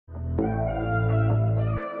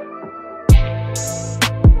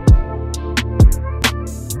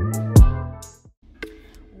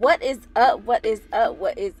What is up? What is up?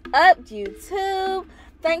 What is up, YouTube?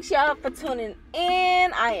 Thanks y'all for tuning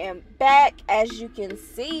in. I am back, as you can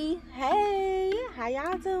see. Hey, how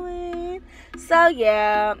y'all doing? So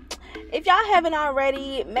yeah, if y'all haven't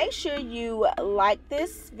already, make sure you like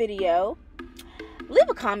this video, leave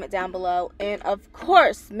a comment down below, and of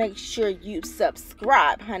course make sure you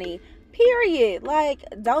subscribe, honey. Period. Like,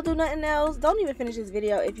 don't do nothing else. Don't even finish this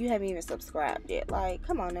video if you haven't even subscribed yet. Like,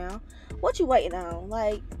 come on now, what you waiting on?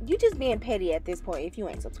 Like, you just being petty at this point if you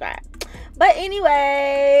ain't subscribed. But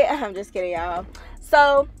anyway, I'm just kidding, y'all.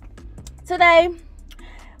 So today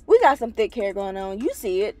we got some thick hair going on. You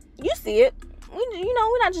see it.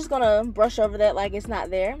 We're not just gonna brush over that like it's not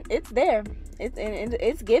there. It's there.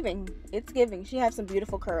 It's giving. She has some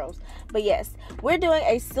beautiful curls. But yes, we're doing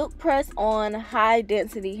a silk press on high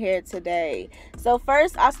density hair today. So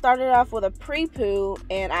first, I started off with a pre-poo,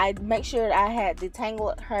 and I make sure I had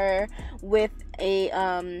detangled her with a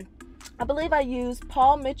I believe I used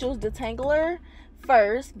Paul Mitchell's detangler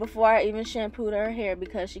first before I even shampooed her hair,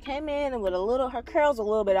 because she came in with her curls a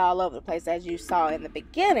little bit all over the place, as you saw in the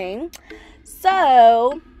beginning.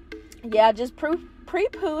 So yeah, I just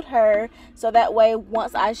pre-pooed her so that way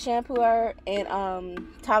once I shampoo her and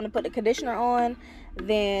time to put the conditioner on,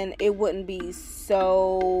 then it wouldn't be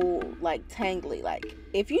so like tangly. Like,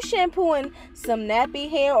 if you shampooing some nappy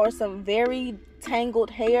hair or some very tangled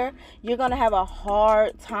hair, you're gonna have a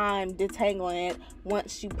hard time detangling it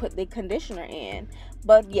once you put the conditioner in.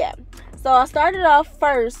 But yeah, so I started off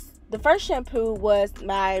first. The first shampoo was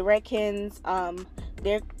my Redken's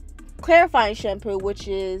their clarifying shampoo, which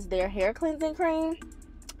is their hair cleansing cream.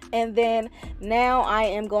 And then now I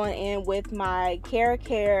am going in with my Care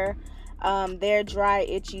their dry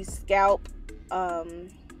itchy scalp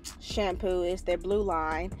shampoo. It's their blue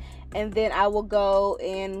line. And then I will go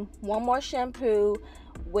in one more shampoo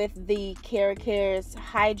with the Care's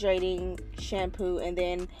hydrating shampoo, and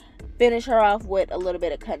then finish her off with a little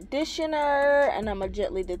bit of conditioner, and I'm gonna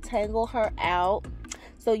gently detangle her out.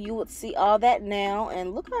 So you would see all that now.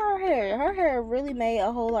 And look at her hair. Her hair really made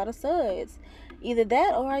a whole lot of suds. Either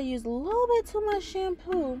that or I used a little bit too much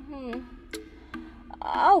shampoo.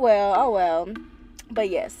 Oh well. But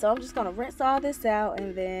yes, so I'm just going to rinse all this out,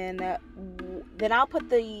 and then I'll put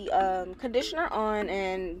the conditioner on,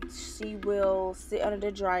 and she will sit under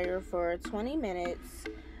the dryer for 20 minutes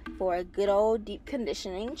for a good old deep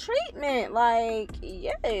conditioning treatment. Like,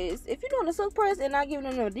 yes, if you're doing a silk press and not giving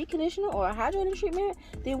them a deep conditioner or a hydrating treatment,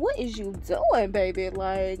 then what is you doing, baby?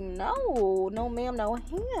 Like, no ma'am, no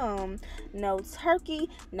ham, no turkey,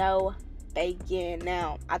 no bacon.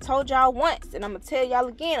 Now, I told y'all once, and I'm gonna tell y'all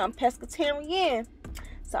again, I'm pescatarian,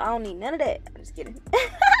 so I don't need none of that. I'm just kidding.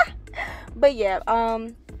 But yeah,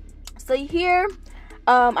 so here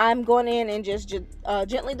I'm going in and just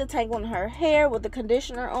gently detangling her hair with the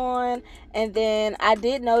conditioner on. And then I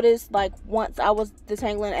did notice, like, once I was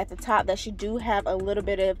detangling at the top, that she do have a little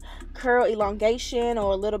bit of curl elongation,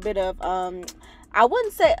 or a little bit of I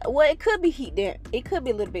wouldn't say, well, it could be it could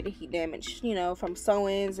be a little bit of heat damage, you know, from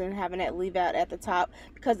sew-ins and having that leave out at the top,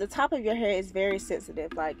 because the top of your hair is very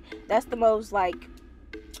sensitive. Like, that's the most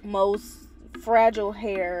fragile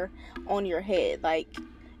hair on your head. Like,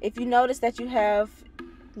 if you notice that you have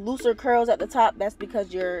looser curls at the top, that's because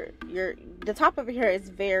the top of your hair is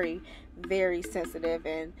very, very sensitive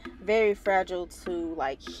and very fragile to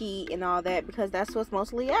like heat and all that, because that's what's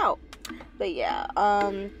mostly out. But yeah,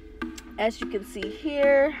 as you can see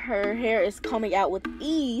here, her hair is combing out with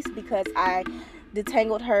ease because I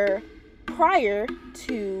detangled her prior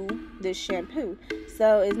to this shampoo,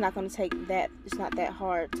 so it's not going to take that, it's not that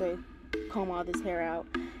hard to comb all this hair out.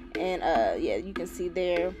 And yeah, you can see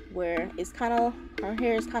there where it's kind of, her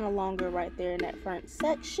hair is kind of longer right there in that front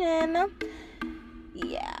section.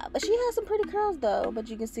 Yeah, but she has some pretty curls though, but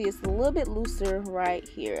you can see it's a little bit looser right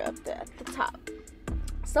here up there at the top.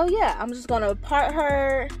 So yeah, I'm just gonna part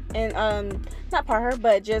her, and not part her,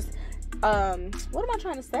 but just what am I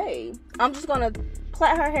trying to say? I'm just gonna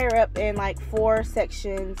plait her hair up in like 4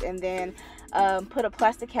 sections, and then put a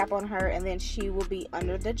plastic cap on her, and then she will be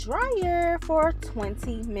under the dryer for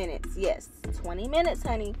 20 minutes. Yes, 20 minutes,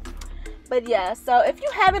 honey. But yeah, so if you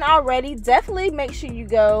haven't already, definitely make sure you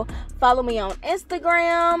go follow me on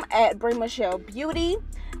Instagram at Bri'Michelle Beauty,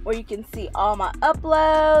 where you can see all my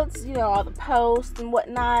uploads, you know, all the posts and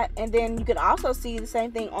whatnot. And then you can also see the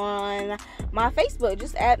same thing on my Facebook.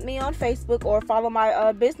 Just add me on Facebook or follow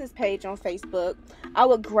my business page on Facebook. I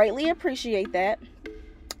would greatly appreciate that.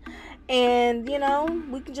 And, you know,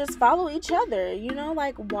 we can just follow each other, you know,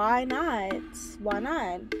 like, why not? Why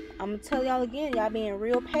not? I'm gonna tell y'all again, y'all being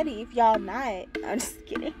real petty if y'all not. I'm just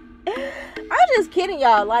kidding. I'm just kidding,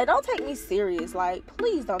 y'all. Like, don't take me serious. Like,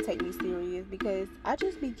 please don't take me serious, because I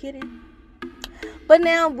just be kidding. But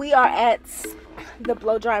now we are at the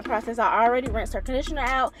blow drying process. I already rinsed her conditioner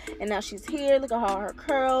out, and now she's here. Look at all her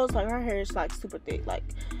curls. Like, her hair is like super thick. Like,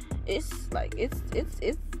 it's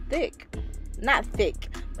thick. Not thick.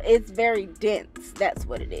 It's very dense. That's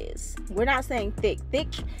what it is. We're not saying thick.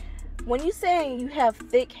 Thick. When you saying you have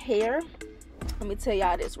thick hair, let me tell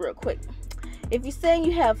y'all this real quick. If you're saying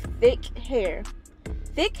you have thick hair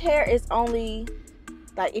is only,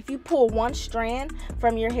 like, if you pull one strand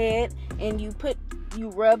from your head and you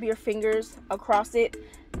rub your fingers across it,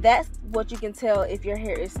 that's what you can tell if your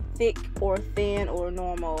hair is thick or thin or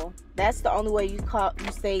normal. That's the only way you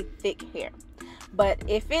say thick hair. But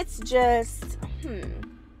if it's just,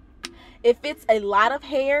 if it's a lot of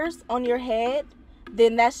hairs on your head,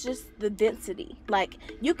 then that's just the density. Like,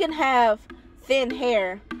 you can have thin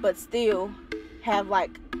hair, but still have,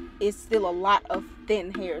 like, it's still a lot of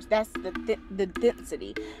thin hairs. That's the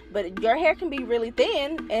density. But your hair can be really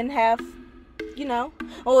thin and have,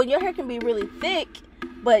 or your hair can be really thick,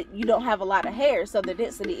 but you don't have a lot of hair, so the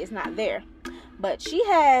density is not there. But she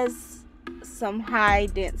has some high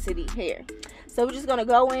density hair. So we're just gonna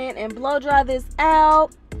go in and blow dry this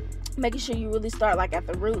out, making sure you really start like at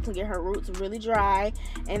the roots and get her roots really dry.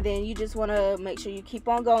 And then you just want to make sure you keep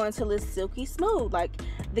on going until it's silky smooth. Like,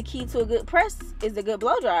 the key to a good press is a good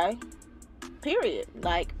blow dry, period.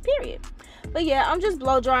 But yeah, I'm just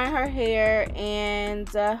blow drying her hair, and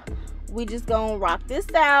we just gonna rock this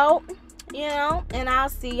out, and I'll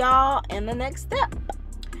see y'all in the next step.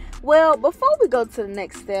 Well, before we go to the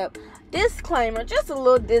next step, disclaimer, just a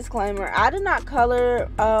little disclaimer. I did not color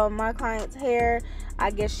my client's hair. I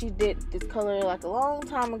guess she did this color like a long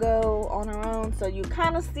time ago on her own. So you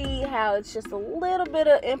kind of see how it's just a little bit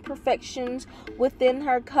of imperfections within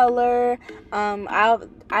her color.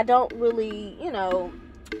 I don't really, I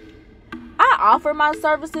offer my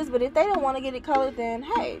services, but if they don't want to get it colored, then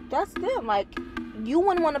hey, that's them. Like, you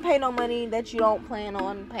wouldn't want to pay no money that you don't plan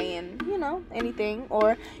on paying, anything,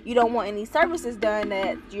 or you don't want any services done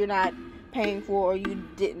that you're not paying for or you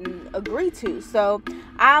didn't agree to. So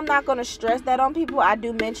I'm not going to stress that on people. I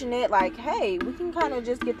do mention it, like, hey, we can kind of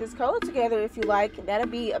just get this color together if you like. That'll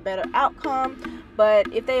be a better outcome.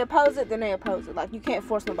 But if they oppose it, then they oppose it. Like, you can't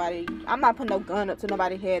force nobody. I'm not putting no gun up to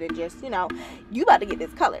nobody's head and just, you about to get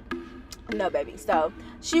this color. No, baby. So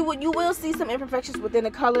you will see some imperfections within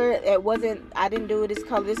the color. I didn't do this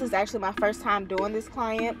color. This is actually my first time doing this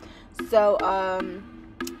client. So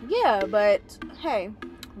yeah, but hey,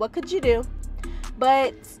 what could you do?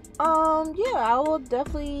 But yeah, I will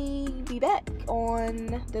definitely be back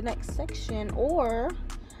on the next section. Or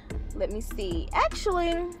let me see.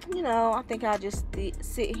 Actually, I think I'll just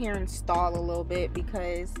sit here and stall a little bit,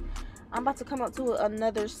 because I'm about to come up to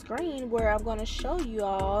another screen where I'm going to show you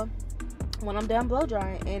all when I'm done blow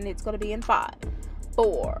drying, and it's going to be in 5,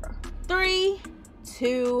 4, 3,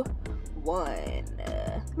 2, 1.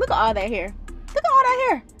 Look at all that hair. Look at all that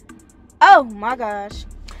hair. Oh my gosh.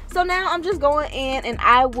 So now I'm just going in and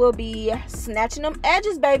I will be snatching them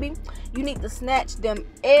edges, baby. You need to snatch them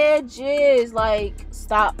edges. Like,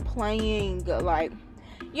 stop playing. Like,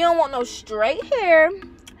 you don't want no straight hair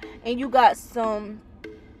and you got some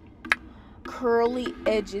curly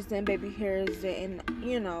edges and baby hairs, and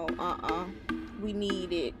we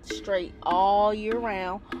need it straight all year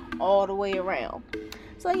round, all the way around.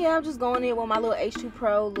 So yeah, I'm just going in with my little H2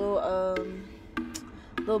 Pro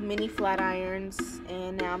little mini flat irons,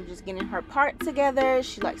 and now I'm just getting her part together.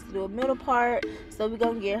 She likes to do a middle part, so we're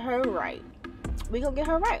gonna get her right.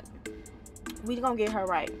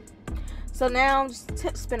 So now I'm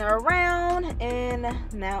just spinning her around, and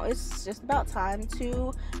now it's just about time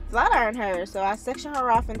to flat iron her. So I section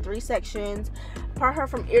her off in 3 sections, part her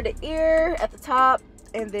from ear to ear at the top,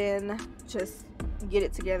 and then just get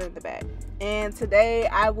it together in the back. And today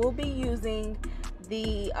I will be using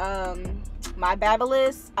the my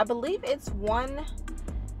Babyliss. I believe it's 1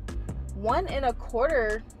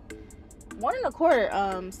 1/4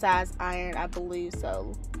 size iron, I believe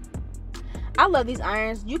so. I love these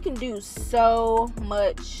irons. You can do so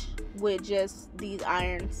much with just these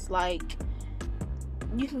irons. Like,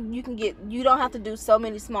 you don't have to do so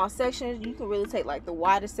many small sections. You can really take like the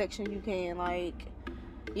widest section you can. Like,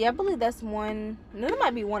 yeah, I believe that's 1. No, it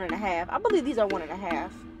might be 1.5. I believe these are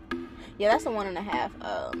 1.5. Yeah, that's a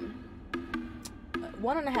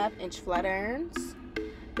 1.5 inch flat irons.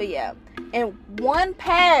 But yeah, and 1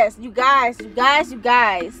 pass, you guys, you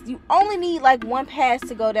only need like 1 pass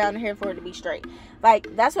to go down the hair for it to be straight.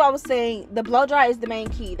 Like, that's what I was saying. The blow dry is the main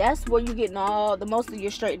key. That's where you're getting the most of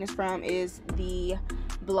your straightness from, is the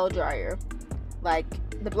blow dryer. Like,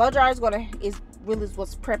 the blow dryer is really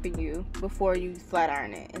what's prepping you before you flat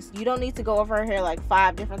iron it. You don't need to go over her hair like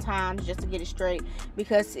 5 different times just to get it straight,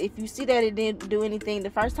 because if you see that it didn't do anything the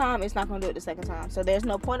first time, it's not going to do it the second time. So there's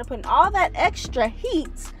no point of putting all that extra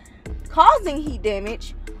heat, causing heat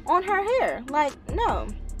damage on her hair. Like, no,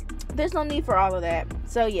 there's no need for all of that.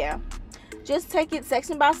 So yeah, just take it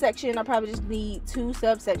section by section. I probably just need 2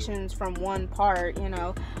 subsections from one part, you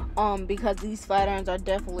know, because these flat irons are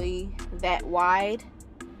definitely that wide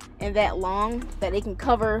and that long that it can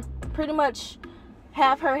cover pretty much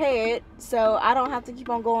half her head. So I don't have to keep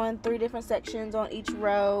on going 3 different sections on each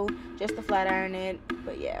row just to flat iron it.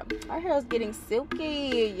 But yeah, our hair is getting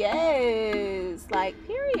silky. Yes, like,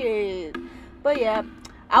 period. But yeah,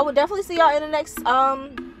 I will definitely see y'all in the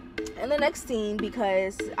next scene,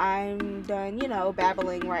 because I'm done, you know,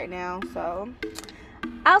 babbling right now. So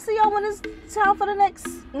I'll see y'all when it's time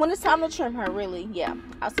when it's time to trim her, really. Yeah,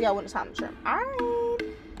 I'll see y'all when it's time to trim. All right.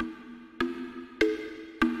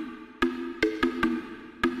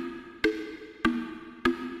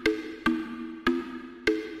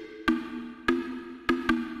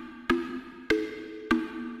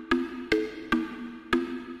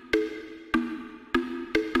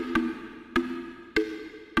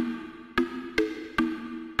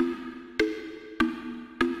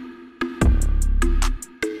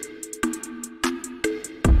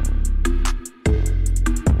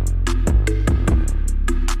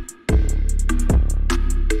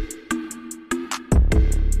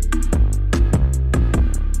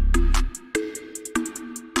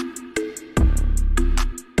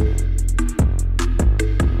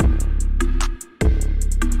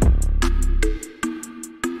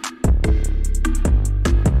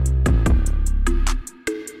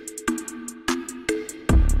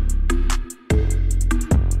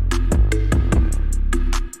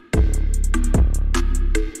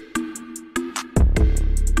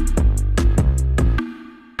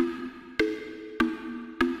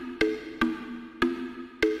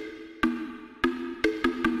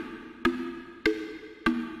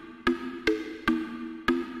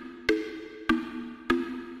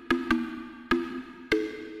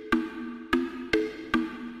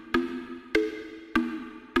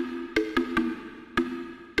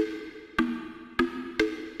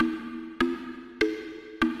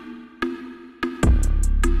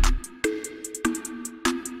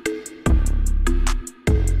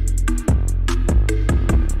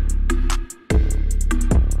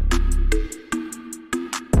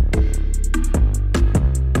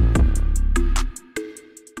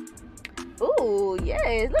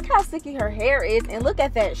 Look how sticky her hair is, and look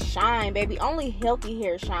at that shine, baby. Only healthy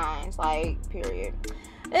hair shines, like, period.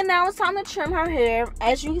 And now it's time to trim her hair.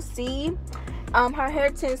 As you see, her hair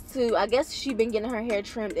tends to, I guess she's been getting her hair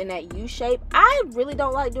trimmed in that U shape. I really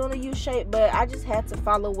don't like doing a U shape, but I just had to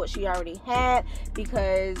follow what she already had,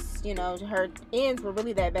 because, you know, her ends were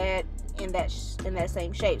really that bad in that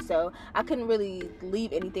same shape. So I couldn't really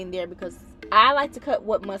leave anything there, because I like to cut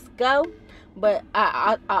what must go, but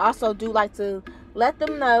I also do like to let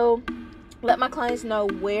my clients know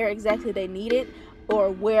where exactly they need it, or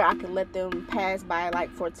where I can let them pass by,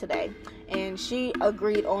 like for today. And she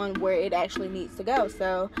agreed on where it actually needs to go.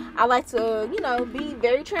 So I like to, you know, be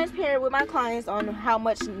very transparent with my clients on how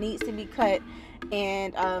much needs to be cut,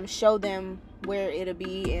 and show them where it'll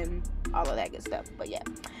be and all of that good stuff. But yeah,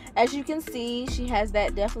 as you can see, she has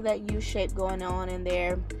definitely that U shape going on in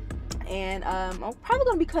there. And I'm probably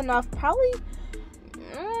gonna be cutting off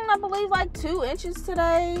I believe like 2 inches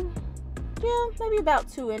today. Yeah, maybe about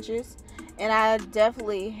 2 inches. And I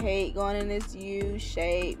definitely hate going in this U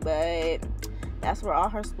shape, but that's where all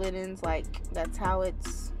her split ends, like, that's how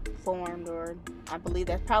it's formed, or I believe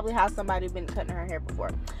that's probably how somebody's been cutting her hair before.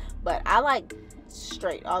 But I like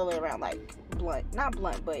straight all the way around, like blunt. Not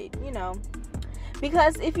blunt, but, you know,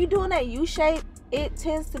 because if you're doing that U shape, it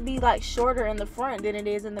tends to be like shorter in the front than it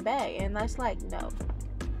is in the back, and that's like, no.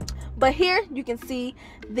 But here you can see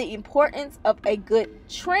the importance of a good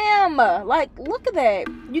trim. Like, look at that.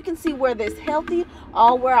 You can see where there's healthy,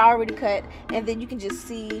 all where I already cut, and then you can just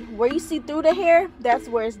see where you see through the hair, that's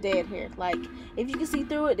where it's dead hair. Like, if you can see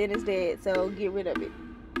through it, then it's dead. So get rid of it.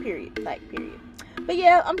 Period. Like, period. But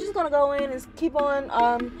yeah, I'm just gonna go in and keep on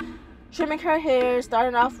trimming her hair,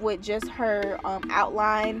 starting off with just her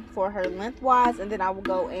outline for her lengthwise, and then I will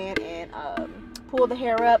go in and pull the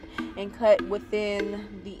hair up and cut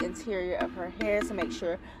within the interior of her hair to make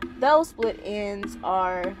sure those split ends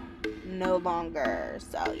are no longer.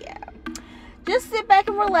 So yeah, just sit back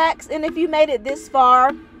and relax. And if you made it this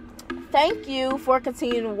far, thank you for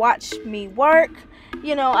continuing to watch me work.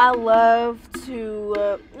 You know, I love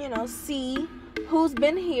to you know, see who's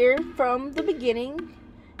been here from the beginning,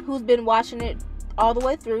 who's been watching it all the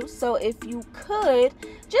way through. So if you could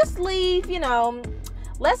just leave,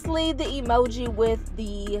 let's leave the emoji with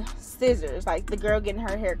the scissors, like the girl getting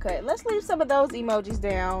her hair cut. Let's leave some of those emojis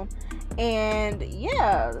down. And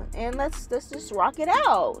yeah, and let's just rock it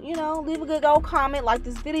out. Leave a good old comment, like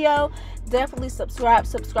this video, definitely subscribe.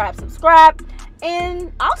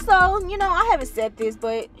 And also, I haven't said this,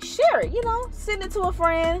 but share it. Send it to a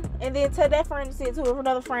friend, and then tell that friend to send it to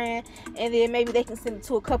another friend, and then maybe they can send it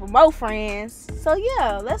to a couple more friends. So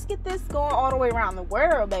yeah, let's get this going all the way around the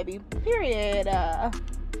world, baby. Period.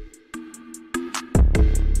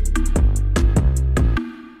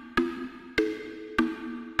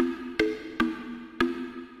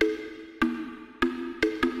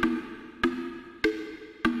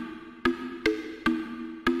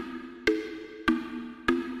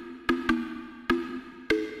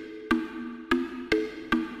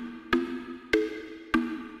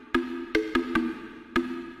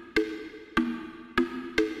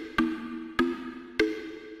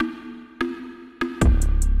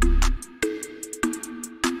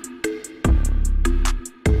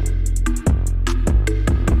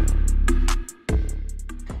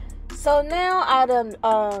 So now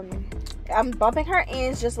I'm bumping her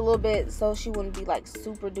ends just a little bit so she wouldn't be like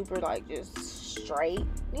super duper like just straight.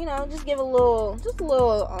 Just give a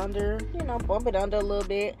little under, bump it under a little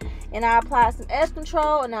bit. And I applied some edge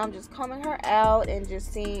control, and now I'm just combing her out and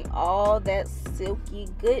just seeing all that silky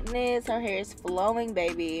goodness. Her hair is flowing,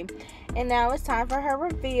 baby. And now it's time for her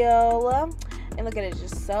reveal. And look at it,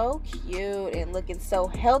 just so cute and looking so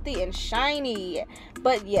healthy and shiny.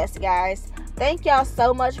 But yes, guys, thank y'all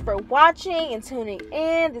so much for watching and tuning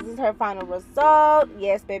in. This is her final result.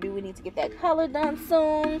 Yes, baby, we need to get that color done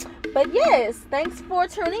soon. But yes, thanks for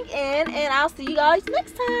tuning in, and I'll see you guys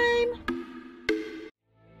next time.